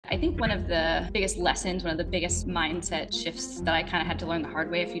I think one of the biggest lessons, one of the biggest mindset shifts that I kind of had to learn the hard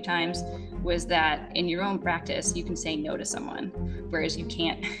way a few times was that in your own practice, you can say no to someone, whereas you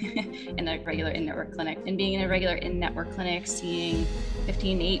can't in a regular in-network clinic. And being in a regular in-network clinic, seeing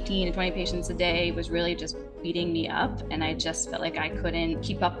 15 to 18 to 20 patients a day was really just beating me up. And I just felt like I couldn't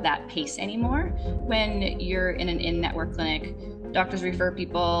keep up that pace anymore. When you're in an in-network clinic, doctors refer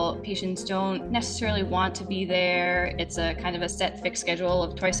people, patients don't necessarily want to be there. It's a kind of a set fixed schedule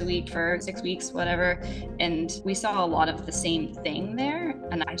of twice a week for 6 weeks, whatever. And we saw a lot of the same thing there.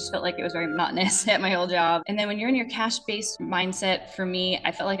 And I just felt like it was very monotonous at my old job. And then when you're in your cash-based mindset, for me,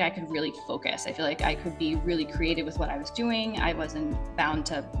 I felt like I could really focus. I feel like I could be really creative with what I was doing. I wasn't bound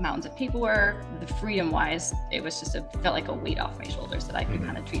to mountains of paperwork. The freedom wise, it was just felt like a weight off my shoulders that I could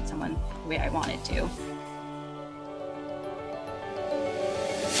kind of treat someone the way I wanted to.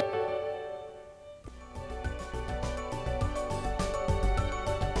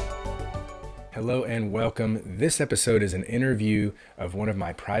 Hello and welcome. This episode is an interview of one of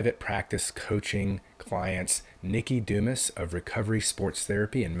my private practice coaching clients, Nicole Dumas of Recovery Sports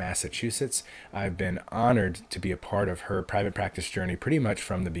Therapy in Massachusetts. I've been honored to be a part of her private practice journey pretty much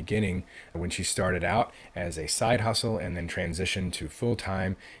from the beginning, when she started out as a side hustle and then transitioned to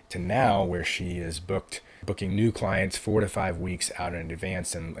full-time, to now where she is booking new clients 4 to 5 weeks out in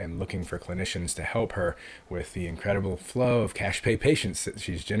advance and looking for clinicians to help her with the incredible flow of cash pay patients that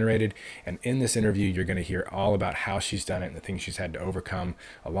she's generated. And in this interview, you're going to hear all about how she's done it and the things she's had to overcome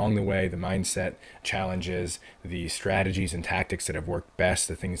along the way, the mindset challenges, the strategies and tactics that have worked best,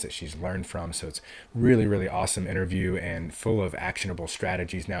 the things that she's learned from. So it's really, really awesome interview and full of actionable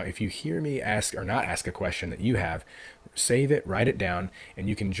strategies. Now, if you hear me ask or not ask a question that you have, save it, write it down, and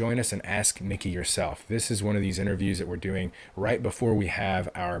you can join us and ask Nicole yourself. This is one of these interviews that we're doing right before we have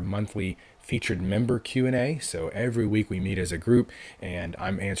our monthly featured member Q&A. So every week we meet as a group and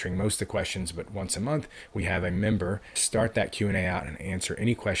I'm answering most of the questions, but once a month we have a member start that Q&A out and answer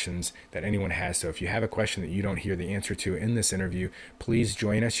any questions that anyone has. So if you have a question that you don't hear the answer to in this interview, please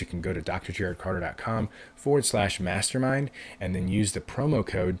join us. You can go to drjaredcarter.com/mastermind and then use the promo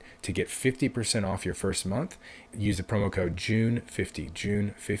code to get 50% off your first month. Use the promo code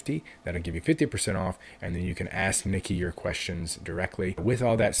June50. That'll give you 50% off, and then you can ask Nicole your questions directly. With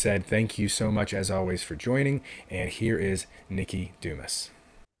all that said, thank you so much as always for joining, and here is Nicole Dumas.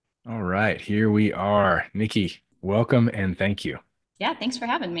 All right, here we are. Nicole, welcome and thank you. Yeah, thanks for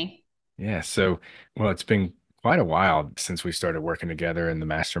having me. Yeah, so, well, it's been quite a while since we started working together in the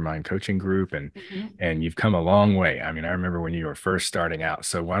mastermind coaching group, and you've come a long way. I mean, I remember when you were first starting out.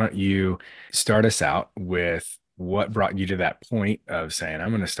 So why don't you start us out with what brought you to that point of saying, I'm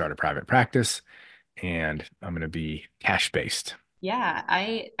going to start a private practice and I'm going to be cash based? Yeah,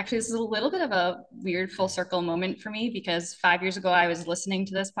 this is a little bit of a weird full circle moment for me because 5 years ago I was listening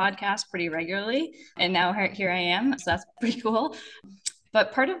to this podcast pretty regularly, and now here I am. So that's pretty cool.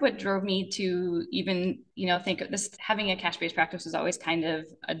 But part of what drove me to even, think of this, having a cash-based practice was always kind of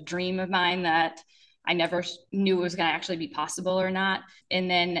a dream of mine that I never knew it was going to actually be possible or not. And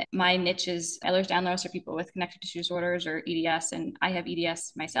then my niche is Ehlers-Danlos, or people with connective tissue disorders or EDS. And I have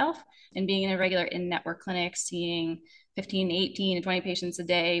EDS myself. And being in a regular in-network clinic, seeing 15 to 18 to 20 patients a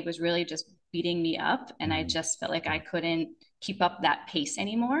day was really just beating me up. And I just felt like I couldn't keep up that pace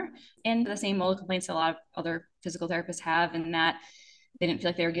anymore. And the same old complaints a lot of other physical therapists have, and that they didn't feel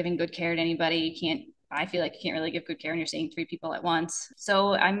like they were giving good care to anybody. I feel like you can't really give good care when you're seeing 3 people at once.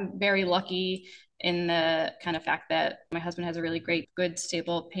 So I'm very lucky in the kind of fact that my husband has a really great, good,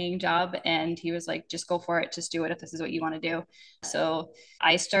 stable paying job. And he was like, just go for it. Just do it if this is what you want to do. So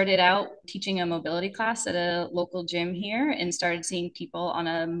I started out teaching a mobility class at a local gym here and started seeing people on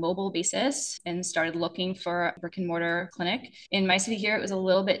a mobile basis and started looking for a brick-and-mortar clinic. In my city here, it was a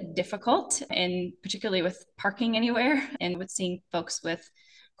little bit difficult, and particularly with parking anywhere and with seeing folks with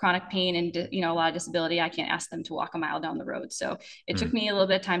chronic pain and a lot of disability. I can't ask them to walk a mile down the road. So it took me a little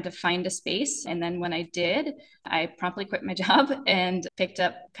bit of time to find a space. And then when I did, I promptly quit my job and picked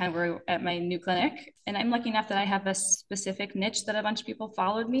up kind of where at my new clinic. And I'm lucky enough that I have a specific niche that a bunch of people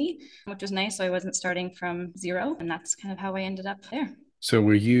followed me, which was nice. So I wasn't starting from zero. And that's kind of how I ended up there. So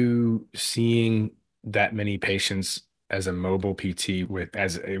were you seeing that many patients as a mobile PT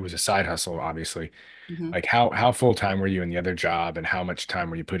as it was a side hustle, obviously? Like how full-time were you in the other job, and how much time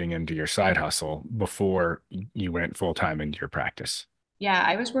were you putting into your side hustle before you went full-time into your practice? Yeah,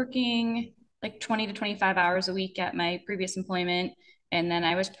 I was working like 20 to 25 hours a week at my previous employment. And then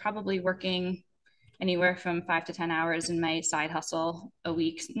I was probably working anywhere from 5 to 10 hours in my side hustle a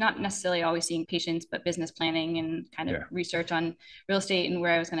week, not necessarily always seeing patients, but business planning and kind of research on real estate and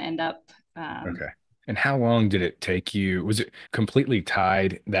where I was going to end up. Okay. And how long did it take you? Was it completely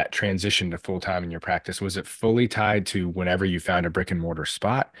tied, that transition to full time in your practice? Was it fully tied to whenever you found a brick and mortar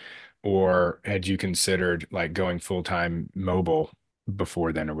spot, or had you considered like going full time mobile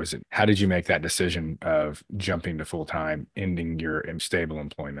before then? Or was it, how did you make that decision of jumping to full time, ending your stable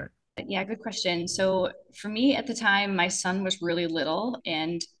employment? Yeah, good question. So for me at the time, my son was really little,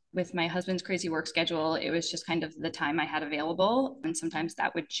 and with my husband's crazy work schedule, it was just kind of the time I had available. And sometimes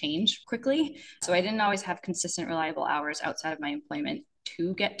that would change quickly. So I didn't always have consistent, reliable hours outside of my employment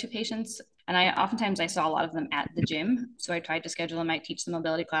to get to patients. And I saw a lot of them at the gym. So I tried to schedule them. I'd teach the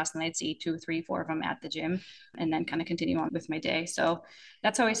mobility class and I'd see two, three, four of them at the gym and then kind of continue on with my day. So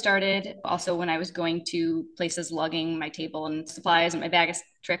that's how I started. Also, when I was going to places lugging my table and supplies and my bag of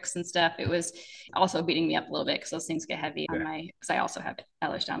tricks and stuff, it was also beating me up a little bit because those things get heavy on Yeah. my, because I also have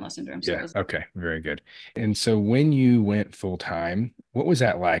Ehlers-Danlos syndrome. So it Yeah. was, Okay. Very good. And so when you went full time, what was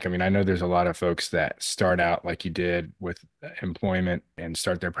that like? I mean, I know there's a lot of folks that start out like you did with employment and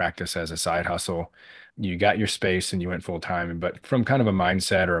start their practice as a side hustle. You got your space and you went full time. But from kind of a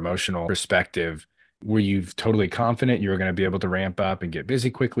mindset or emotional perspective, were you totally confident you were going to be able to ramp up and get busy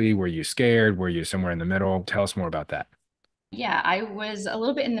quickly? Were you scared? Were you somewhere in the middle? Tell us more about that. yeah, I was a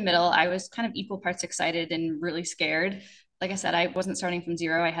little bit in the middle. I was kind of equal parts excited and really scared. Like I said, I wasn't starting from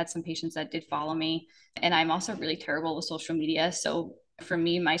zero. I had some patients that did follow me. And I'm also really terrible with social media. So for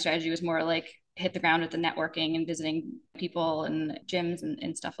me, my strategy was more like hit the ground with the networking and visiting people and gyms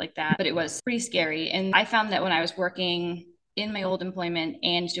and stuff like that. But it was pretty scary. And I found that when I was working in my old employment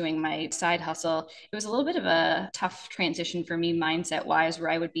and doing my side hustle, it was a little bit of a tough transition for me mindset wise, where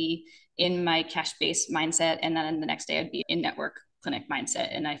I would be in my cash based mindset. And then the next day I'd be in network clinic mindset.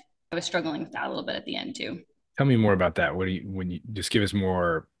 And I was struggling with that a little bit at the end too. Tell me more about that. What do you, when you just give us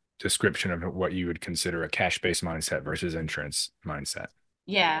more description of what you would consider a cash-based mindset versus insurance mindset?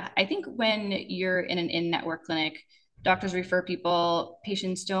 Yeah, I think when you're in an in network clinic, doctors refer people,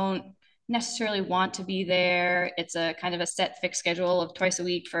 patients don't necessarily want to be there. It's a kind of a set fixed schedule of twice a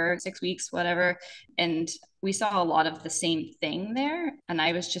week for 6 weeks, whatever. And we saw a lot of the same thing there. And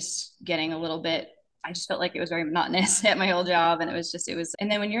I was just getting a little bit, I just felt like it was very monotonous at my old job. And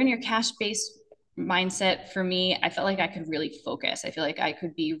and then when you're in your cash based mindset for me, I felt like I could really focus. I feel like I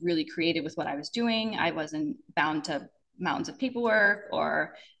could be really creative with what I was doing. I wasn't bound to mountains of paperwork,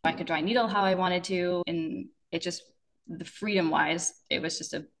 or I could dry needle how I wanted to. And it just, the freedom wise, it was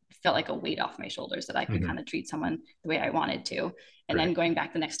just a, felt like a weight off my shoulders that I could Hmm. kind of treat someone the way I wanted to. And Right. then going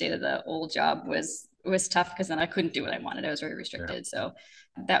back the next day to the old job was tough because then I couldn't do what I wanted. I was very Yeah. restricted. So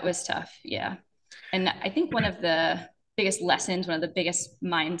that was tough. Yeah. And I think one of the biggest lessons, one of the biggest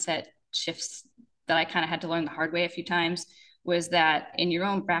mindset shifts that I kind of had to learn the hard way a few times was that in your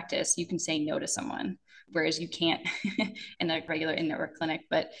own practice, you can say no to someone, whereas you can't in a regular in-network clinic.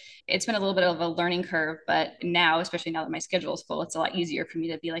 But it's been a little bit of a learning curve. But now, especially now that my schedule is full, it's a lot easier for me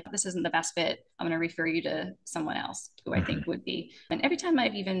to be like, this isn't the best fit. I'm going to refer you to someone else who I Hmm. think would be. And every time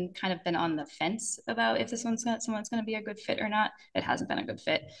I've even kind of been on the fence about if someone's going to be a good fit or not, it hasn't been a good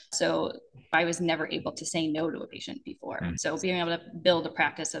fit. So I was never able to say no to a patient before. So being able to build a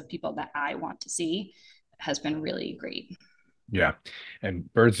practice of people that I want to see has been really great. Yeah.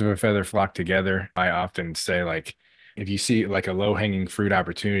 And birds of a feather flock together. I often say, like, if you see like a low-hanging fruit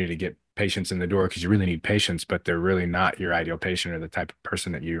opportunity to get patients in the door, because you really need patients, but they're really not your ideal patient or the type of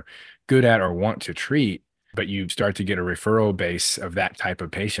person that you're good at or want to treat, but you start to get a referral base of that type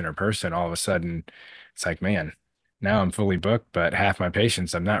of patient or person, all of a sudden it's like, man, now I'm fully booked, but half my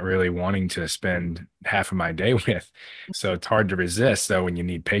patients I'm not really wanting to spend half of my day with. So it's hard to resist, though, when you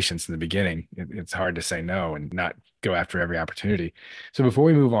need patients in the beginning. It's hard to say no and not go after every opportunity. So before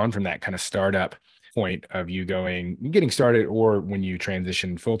we move on from that kind of startup point of you getting started or when you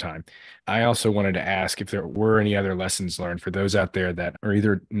transition full time, I also wanted to ask if there were any other lessons learned for those out there that are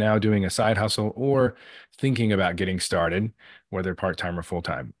either now doing a side hustle or thinking about getting started, whether part time or full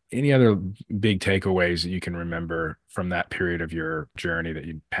time. Any other big takeaways that you can remember from that period of your journey that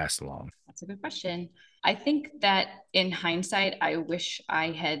you passed along? That's a good question. I think that in hindsight, I wish I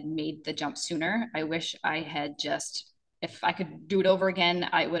had made the jump sooner. I wish I had just, if I could do it over again,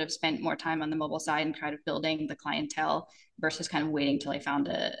 I would have spent more time on the mobile side and kind of building the clientele versus kind of waiting till I found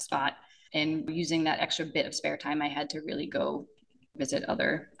a spot and using that extra bit of spare time I had to really go visit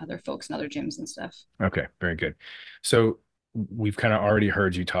other folks and other gyms and stuff. Okay, very good. So we've kind of already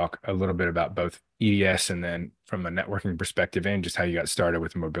heard you talk a little bit about both EDS and then from a networking perspective and just how you got started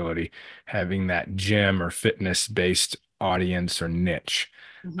with mobility, having that gym or fitness based audience or niche.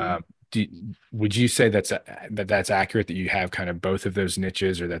 Mm-hmm. Uh, do, would you say that's accurate that you have kind of both of those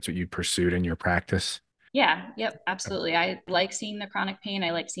niches or that's what you pursued in your practice? Yeah, yep, absolutely. I like seeing the chronic pain.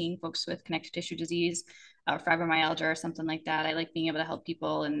 I like seeing folks with connective tissue disease, fibromyalgia, or something like that. I like being able to help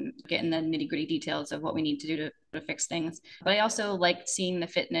people and get in the nitty gritty details of what we need to do to fix things. But I also like seeing the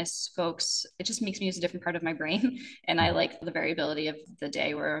fitness folks. It just makes me use a different part of my brain. And I like the variability of the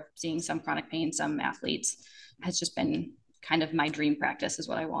day where seeing some chronic pain, some athletes has just been kind of my dream practice is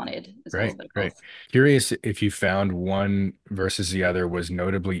what I wanted, is a little Great, bit of great. both. Curious if you found one versus the other was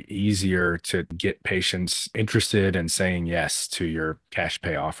notably easier to get patients interested and saying yes to your cash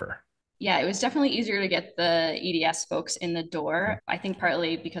pay offer. Yeah, it was definitely easier to get the EDS folks in the Okay. door. I think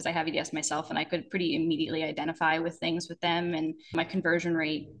partly because I have EDS myself and I could pretty immediately identify with things with them. And my conversion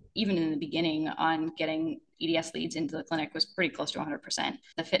rate, even in the beginning on getting EDS leads into the clinic, was pretty close to 100%.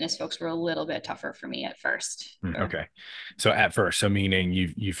 The fitness folks were a little bit tougher for me at first. Okay. So at first, so meaning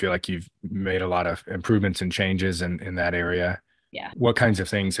you feel like you've made a lot of improvements and changes in that area. Yeah. What kinds of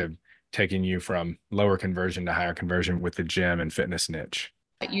things have taken you from lower conversion to higher conversion with the gym and fitness niche?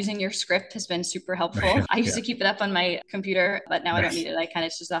 Using your script has been super helpful. I used Yeah. to keep it up on my computer, but now I don't need Nice. it. I kind of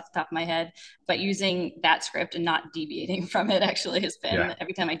it's just off the top of my head. But using that script and not deviating from it actually has Yeah. been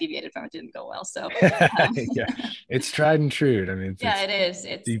every time I deviated from it didn't go well. So Yeah. It's tried and true. I mean, yeah, it's it is.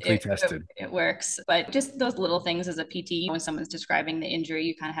 It's deeply tested. it works. But just those little things as a PT, when someone's describing the injury,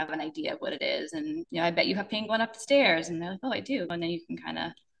 you kind of have an idea of what it is. And I bet you have pain going up the stairs, and they're like, oh, I do. And then you can kind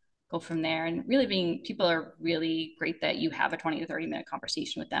of go from there. And really being people are really great that you have a 20 to 30 minute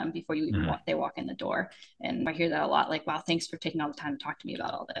conversation with them before you even Mhm. walk in the door. And I hear that a lot, like, wow, thanks for taking all the time to talk to me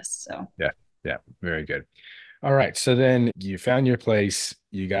about all this. So Yeah. Yeah. Very good. All right. So then you found your place,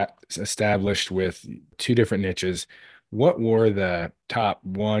 you got established with two different niches. What were the top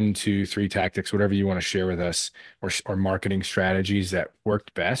one, two, three tactics, whatever you want to share with us, or marketing strategies that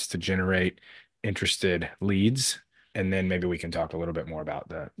worked best to generate interested leads? And then maybe we can talk a little bit more about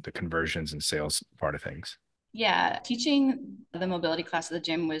the conversions and sales part of things. yeah, teaching the mobility class at the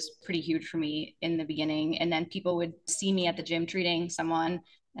gym was pretty huge for me in the beginning. And then people would see me at the gym treating someone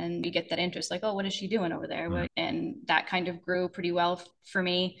and you get that interest, like, oh, what is she doing over there? Mhm. And that kind of grew pretty well for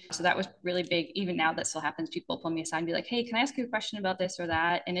me. So that was really big. Even now, that still happens. People pull me aside and be like, hey, can I ask you a question about this or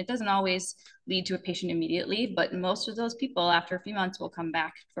that? And it doesn't always lead to a patient immediately, but most of those people, after a few months, will come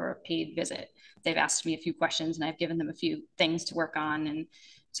back for a paid visit. They've asked me a few questions and I've given them a few things to work on. And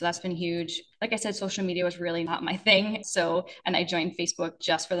so that's been huge. Like I said, social media was really not my thing. So, and I joined Facebook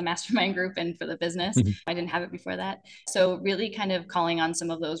just for the mastermind group and for the business. Mhm. I didn't have it before that. So, really kind of calling on some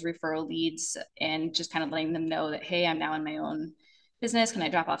of those referral leads and just kind of letting them know that, hey, I'm now in my own business. Can I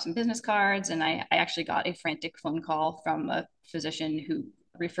drop off some business cards? And I actually got a frantic phone call from a physician who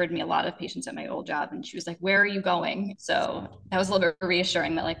referred me a lot of patients at my old job. And she was like, where are you going? So that was a little bit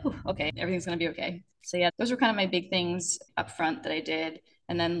reassuring that, like, okay, everything's going to be okay. So, yeah, those were kind of my big things up front that I did.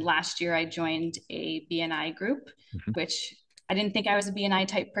 And then last year I joined a BNI group, Mhm. which I didn't think I was a BNI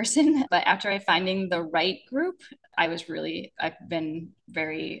type person, but after I finding the right group, I've been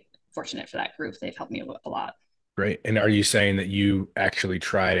very fortunate for that group. They've helped me a lot. Great. And are you saying that you actually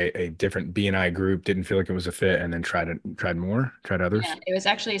tried a different BNI group, didn't feel like it was a fit, and then tried more, tried Yeah, others? it was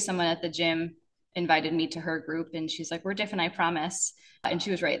actually someone at the gym invited me to her group and she's like, we're different, I promise. And she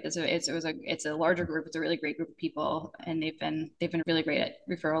was right. It's a larger group. It's a really great group of people. And they've been really great at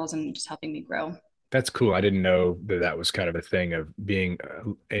referrals and just helping me grow. That's cool. I didn't know that that was kind of a thing of being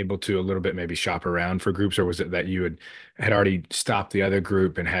able to a little bit maybe shop around for groups, or was it that you had already stopped the other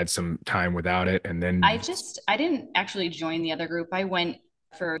group and had some time without it, and then I didn't actually join the other group. I went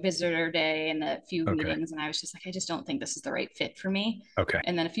for visitor day and a few okay, meetings and I was just like, I just don't think this is the right fit for me. okay,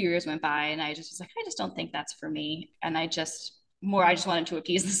 And then a few years went by and I just was like, I just don't think that's for me. And I just wanted to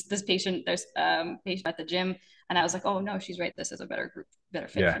appease this patient. There's patient at the gym. And I was like, oh no, she's right. This is a better group, better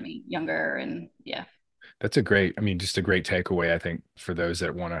fit for yeah. me, younger. And yeah. That's a great, I mean, just a great takeaway, I think, for those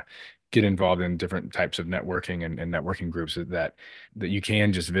that want to get involved in different types of networking and networking groups that you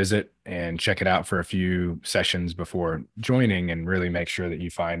can just visit and check it out for a few sessions before joining and really make sure that you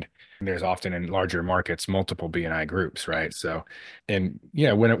find there's often in larger markets multiple BNI groups, right? So, and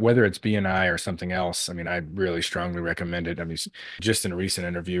yeah, whether it's BNI or something else, I mean, I really strongly recommend it. I mean, just in a recent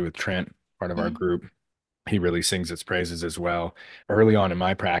interview with Trent, part of our Mm-hmm. group, he really sings its praises as well. Early on in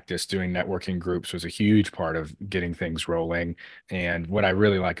my practice, doing networking groups was a huge part of getting things rolling. And what I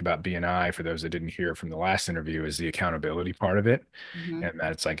really like about BNI, for those that didn't hear from the last interview, is the accountability part of it. Mm-hmm. And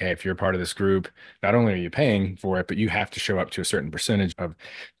that it's like, hey, if you're a part of this group, not only are you paying for it, but you have to show up to a certain percentage of,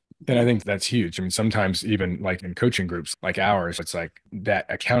 and I think that's huge. I mean, sometimes even like in coaching groups like ours, it's like that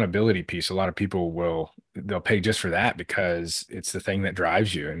accountability piece. A lot of people they'll pay just for that because it's the thing that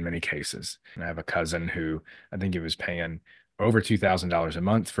drives you in many cases. And I have a cousin who I think he was paying over $2,000 a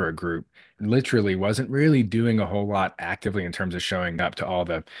month for a group. Literally wasn't really doing a whole lot actively in terms of showing up to all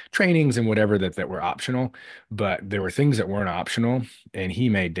the trainings and whatever that were optional, but there were things that weren't optional, and he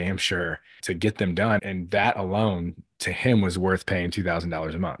made damn sure to get them done. And that alone to him was worth paying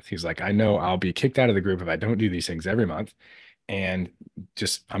 $2,000 a month. He's like, I know I'll be kicked out of the group if I don't do these things every month. And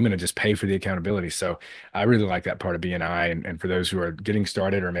just I'm going to just pay for the accountability. So I really like that part of BNI. And for those who are getting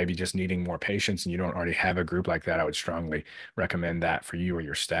started or maybe just needing more patience and you don't already have a group like that, I would strongly recommend that for you or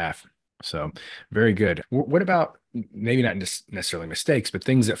your staff. So very good. What about maybe not necessarily mistakes, but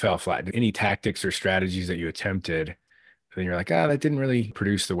things that fell flat? Any tactics or strategies that you attempted, then you're like, ah, that didn't really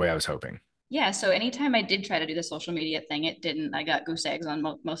produce the way I was hoping. Yeah, so anytime I did try to do the social media thing, it didn't. I got goose eggs on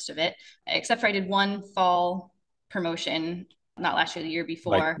most of it, except for I did one fall promotion, not last year, the year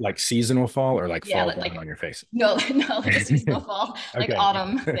before. Like seasonal fall or like Yeah, fall like down on your face? no, no, like a seasonal fall, like Okay.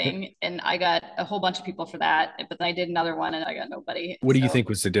 autumn thing. And I got a whole bunch of people for that, but then I did another one and I got nobody. What do you So think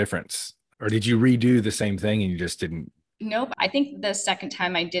was the difference? Or did you redo the same thing and you just didn't? nope. I think the second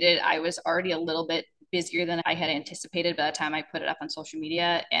time I did it, I was already a little bit busier than I had anticipated by the time I put it up on social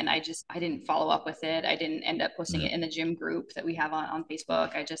media. And I didn't follow up with it. I didn't end up posting it Mm. in the gym group that we have on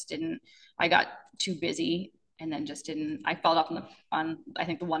Facebook. I just didn't, I got too busy and then just didn't, I followed up on I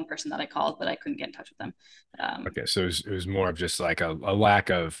think the one person that I called, but I couldn't get in touch with them. Okay, so it was more of just like a lack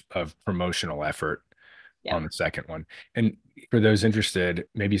of promotional effort Yeah. on the second one. And for those interested,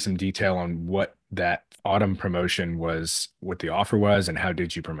 maybe some detail on what that autumn promotion was, what the offer was, and how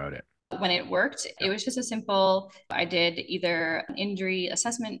did you promote it? When it worked, Yeah. it was just a simple, I did either an injury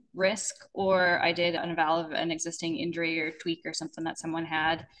assessment risk or I did an unveil of an existing injury or tweak or something that someone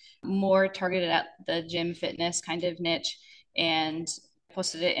had, more targeted at the gym fitness kind of niche, and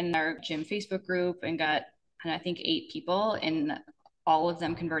posted it in our gym Facebook group and got, I think, 8 people, and all of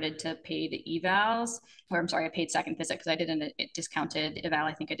them converted to paid evals, or I'm sorry, a paid second visit because I did a discounted eval.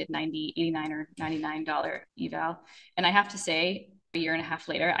 I think I did 90, 89 or $99 eval. And I have to say, a year and a half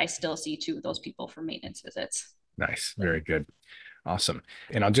later, I still see 2 of those people for maintenance visits. Nice, very good. Awesome.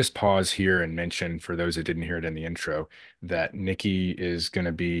 And I'll just pause here and mention for those that didn't hear it in the intro that Nikki is going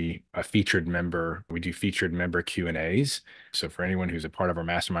to be a featured member. We do featured member Q&As. So for anyone who's a part of our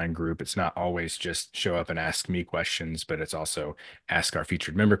mastermind group, it's not always just show up and ask me questions, but it's also ask our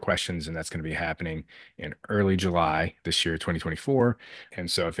featured member questions. And that's going to be happening in early July this year, 2024.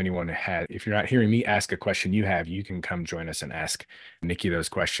 And so if you're not hearing me ask a question you have, you can come join us and ask Nikki those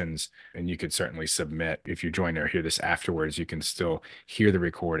questions. And you could certainly submit if you join or hear this afterwards, you can still hear the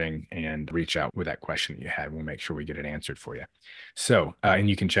recording and reach out with that question that you had. We'll make sure we get it answered for you. So, and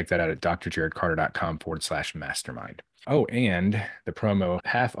you can check that out at drjaredcarter.com/mastermind. Oh, and the promo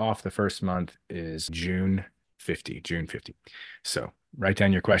half off the first month is June 50. So write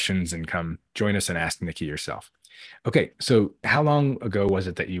down your questions and come join us and ask Nikki yourself. Okay. So how long ago was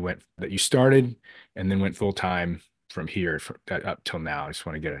it that you started and then went full time from here up till now? I just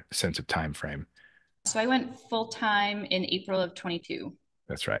want to get a sense of time frame. So I went full time in April of 22.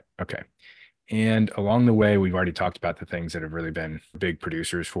 That's right. Okay. And along the way, we've already talked about the things that have really been big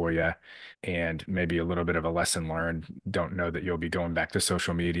producers for you and maybe a little bit of a lesson learned. Don't know that you'll be going back to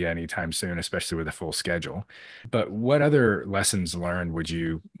social media anytime soon, especially with a full schedule. But what other lessons learned would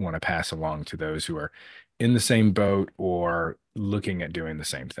you want to pass along to those who are in the same boat or looking at doing the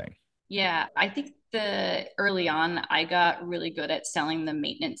same thing? Yeah, I think the early on, I got really good at selling the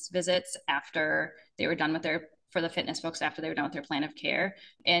maintenance visits after they were done with their for the fitness folks after they were done with their plan of care,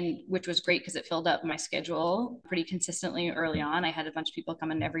 and which was great because it filled up my schedule pretty consistently early on. I had a bunch of people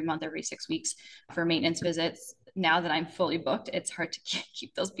come in every month, every 6 weeks for maintenance visits. Now that I'm fully booked, it's hard to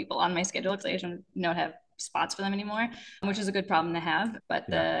keep those people on my schedule because I don't have spots for them anymore, which is a good problem to have. But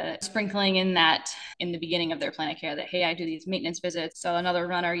Yeah. the sprinkling in that in the beginning of their plan of care that, hey, I do these maintenance visits. So another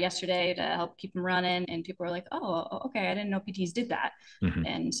runner yesterday to help keep them running. And people were like, oh, okay, I didn't know PTs did that. Mhm.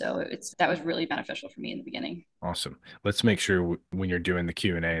 And so that was really beneficial for me in the beginning. Awesome. Let's make sure when you're doing the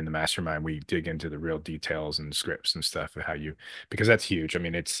Q&A and the mastermind, we dig into the real details and scripts and stuff of because that's huge. I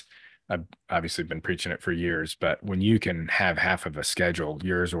mean, I've obviously been preaching it for years, but when you can have half of a schedule,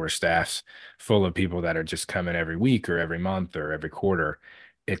 yours or staff's full of people that are just coming every week or every month or every quarter,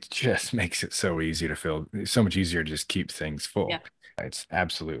 it just makes it so easy to fill, so much easier to just keep things Yeah. full. It's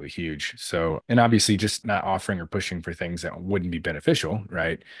absolutely huge. So, and obviously just not offering or pushing for things that wouldn't be beneficial,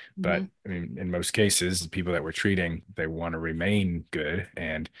 right? But Mm-hmm. I mean, in most cases, the people that we're treating, they want to remain good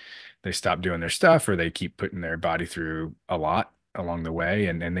and they stop doing their stuff or they keep putting their body through a lot along the way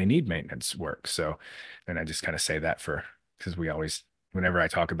and they need maintenance work. So, and I just kind of say that because we always whenever I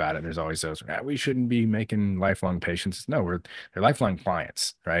talk about it, there's always those, we shouldn't be making lifelong patients. No, they're lifelong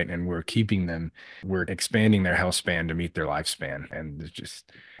clients, right? And we're keeping them, we're expanding their health span to meet their lifespan. And it's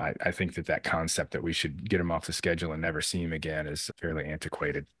just, I think that concept that we should get them off the schedule and never see them again is fairly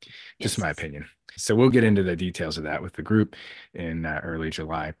antiquated, just my Yes. opinion. So we'll get into the details of that with the group in early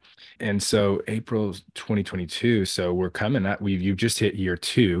July. And so April 2022, so we're coming up, you've just hit year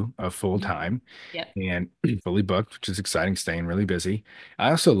 2 of full Mhm. time Yep. and fully booked, which is exciting, staying really busy.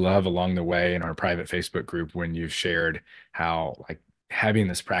 I also love along the way in our private Facebook group when you've shared how like having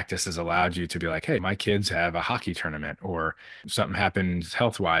this practice has allowed you to be like, hey, my kids have a hockey tournament or something happens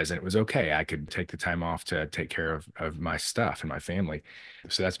health wise and it was okay. I could take the time off to take care of my stuff and my family.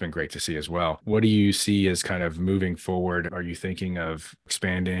 So that's been great to see as well. What do you see as kind of moving forward? Are you thinking of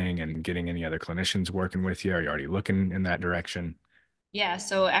expanding and getting any other clinicians working with you? Are you already looking in that direction? Yeah.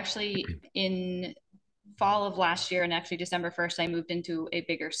 So actually, in fall of last year and actually December 1st, I moved into a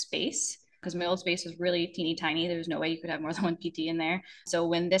bigger space because my old space was really teeny tiny. There was no way you could have more than one PT in there. So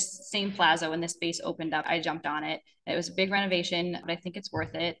when this same plaza, when this space opened up, I jumped on it. It was a big renovation, but I think it's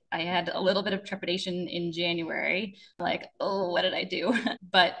worth it. I had a little bit of trepidation in January, like, oh, what did I do?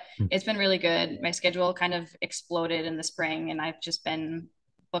 But it's been really good. My schedule kind of exploded in the spring, and I've just been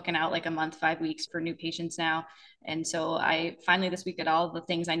booking out like a month, 5 weeks for new patients now. And so I finally this week did all the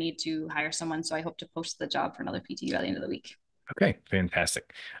things I need to hire someone. So I hope to post the job for another PT by the end of the week. Okay,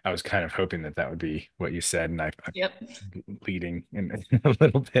 fantastic. I was kind of hoping that would be what you said, and I'm Yep. leading in a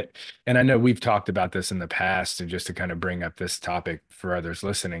little bit. And I know we've talked about this in the past, and just to kind of bring up this topic for others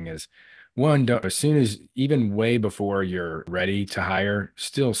listening is one, don't, as soon as even way before you're ready to hire,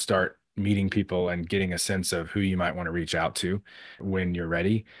 still start meeting people and getting a sense of who you might want to reach out to when you're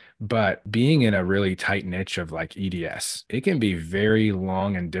ready. But being in a really tight niche of like EDS, it can be very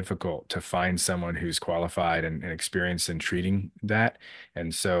long and difficult to find someone who's qualified and experienced in treating that.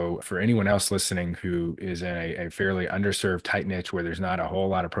 And so, for anyone else listening who is in a fairly underserved tight niche where there's not a whole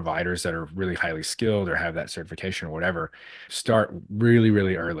lot of providers that are really highly skilled or have that certification or whatever, start really,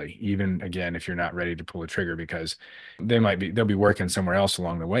 really early, even again, if you're not ready to pull a trigger, because they'll be working somewhere else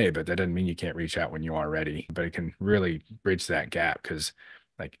along the way, but that doesn't mean you can't reach out when you are ready. But it can really bridge that gap because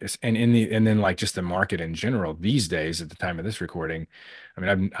like it's and then like just the market in general these days at the time of this recording. I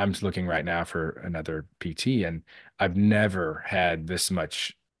mean, I'm looking right now for another PT and I've never had this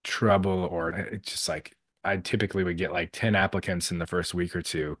much trouble or it's just like I typically would get like 10 applicants in the first week or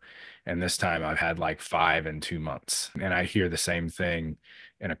two. And this time I've had like 5 in 2 months. And I hear the same thing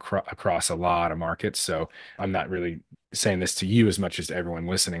across a lot of markets. So I'm not really saying this to you as much as to everyone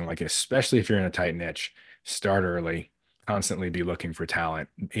listening, like, especially if you're in a tight niche, start early, constantly be looking for talent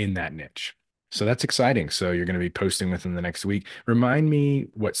in that niche. So that's exciting. So you're going to be posting within the next week. Remind me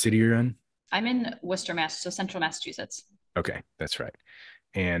what city you're in. I'm in Worcester, Mass, so central Massachusetts. Okay, that's right.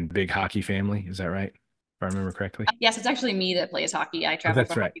 And big hockey family, is that right? If I remember correctly. Yes, it's actually me that plays hockey. I Oh, travel for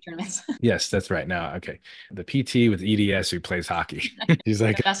that's right. hockey tournaments. Yes, that's right. Now, okay. The PT with EDS who plays hockey. He's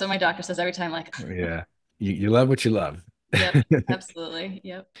like, That's what my doctor says every time. Like, yeah, you love what you love. yep, absolutely.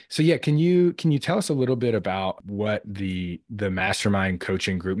 Yep. So yeah, can you tell us a little bit about what the mastermind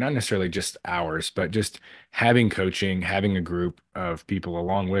coaching group, not necessarily just ours, but just having coaching, having a group of people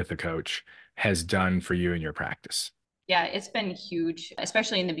along with a coach has done for you in your practice? Yeah, it's been huge,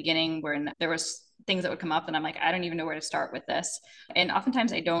 especially in the beginning when there was things that would come up and I'm like, I don't even know where to start with this. And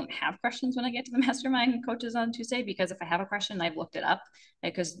oftentimes I don't have questions when I get to the mastermind coaches on Tuesday because if I have a question, I've looked it up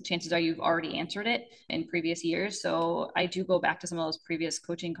because chances are you've already answered it in previous years. So I do go back to some of those previous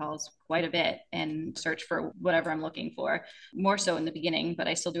coaching calls quite a bit and search for whatever I'm looking for, more so in the beginning, but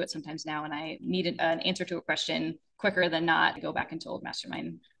I still do it sometimes now. And I need an answer to a question quicker than not, go back into old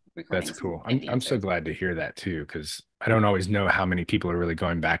mastermind That's recordings and cool. get I'm the I'm answer. so glad to hear that too, because I don't always know how many people are really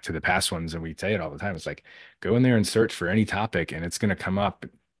going back to the past ones, and we say it all the time. It's like go in there and search for any topic, and it's going to come up,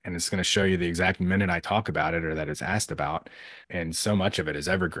 and it's going to show you the exact minute I talk about it or that it's asked about. And so much of it is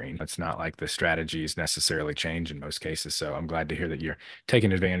evergreen. It's not like the strategies necessarily change in most cases. So I'm glad to hear that you're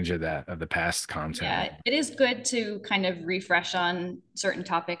taking advantage of that of the past content. Yeah, it is good to kind of refresh on certain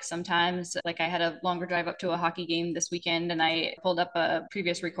topics sometimes. Like I had a longer drive up to a hockey game this weekend and I pulled up a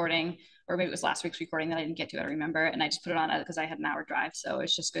previous recording, or maybe it was last week's recording that I didn't get to, I don't remember. And I just put it on because I had an hour drive. So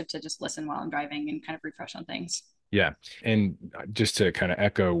it's just good to just listen while I'm driving and kind of refresh on things. Yeah. And just to kind of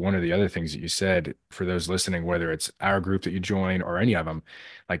echo one of the other things that you said for those listening, whether it's our group that you join or any of them,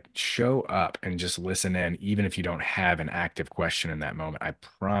 like show up and just listen in, even if you don't have an active question in that moment. I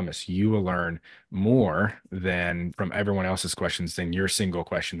promise you will learn more than from everyone else's questions than your single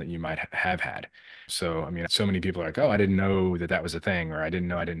question that you might have had. So, I mean, so many people are like, oh, I didn't know that that was a thing, or I didn't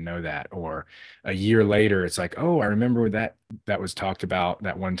know that. Or a year later, it's like, oh, I remember that was talked about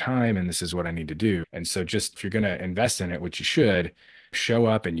that one time, and this is what I need to do. And so just if you're going to invest in it, which you should, show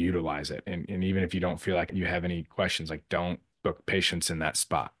up and utilize it. And even if you don't feel like you have any questions, like don't book patients in that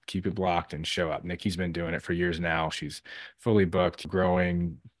spot. Keep it blocked and show up. Nikki's been doing it for years now. She's fully booked,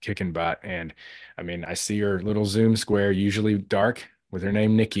 growing, kicking butt. And I mean, I see her little Zoom square, usually dark, with her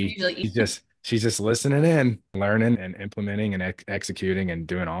name Nikki. Usually, She's just listening in, learning and implementing and executing and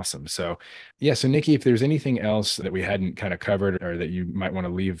doing awesome. So yeah, so Nikki, if there's anything else that we hadn't kind of covered or that you might want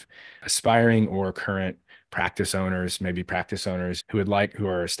to leave aspiring or current practice owners, maybe practice owners who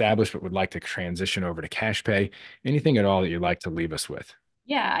are established but would like to transition over to cash pay, anything at all that you'd like to leave us with?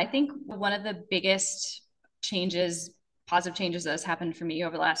 yeah, I think one of the biggest changes, positive changes that has happened for me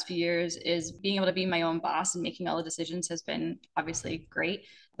over the last few years is being able to be my own boss and making all the decisions has been obviously great,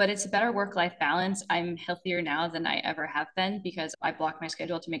 but it's a better work-life balance. I'm healthier now than I ever have been because I block my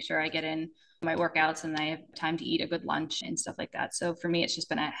schedule to make sure I get in my workouts and I have time to eat a good lunch and stuff like that. So for me, it's just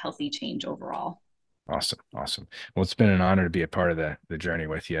been a healthy change overall. Awesome. Awesome. Well, it's been an honor to be a part of the journey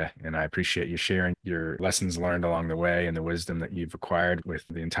with you. And I appreciate you sharing your lessons learned along the way and the wisdom that you've acquired with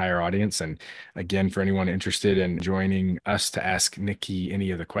the entire audience. And again, for anyone interested in joining us to ask Nikki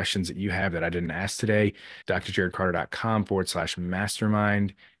any of the questions that you have that I didn't ask today,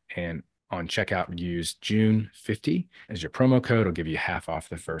 drjaredcarter.com/mastermind. And on checkout, use June50 as your promo code. It'll give you half off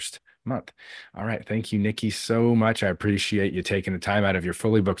the first month. All right. Thank you, Nikki, so much. I appreciate you taking the time out of your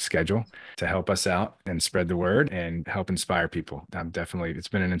fully booked schedule to help us out and spread the word and help inspire people. It's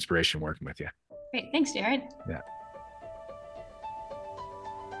been an inspiration working with you. Great. Thanks, Jared. Yeah.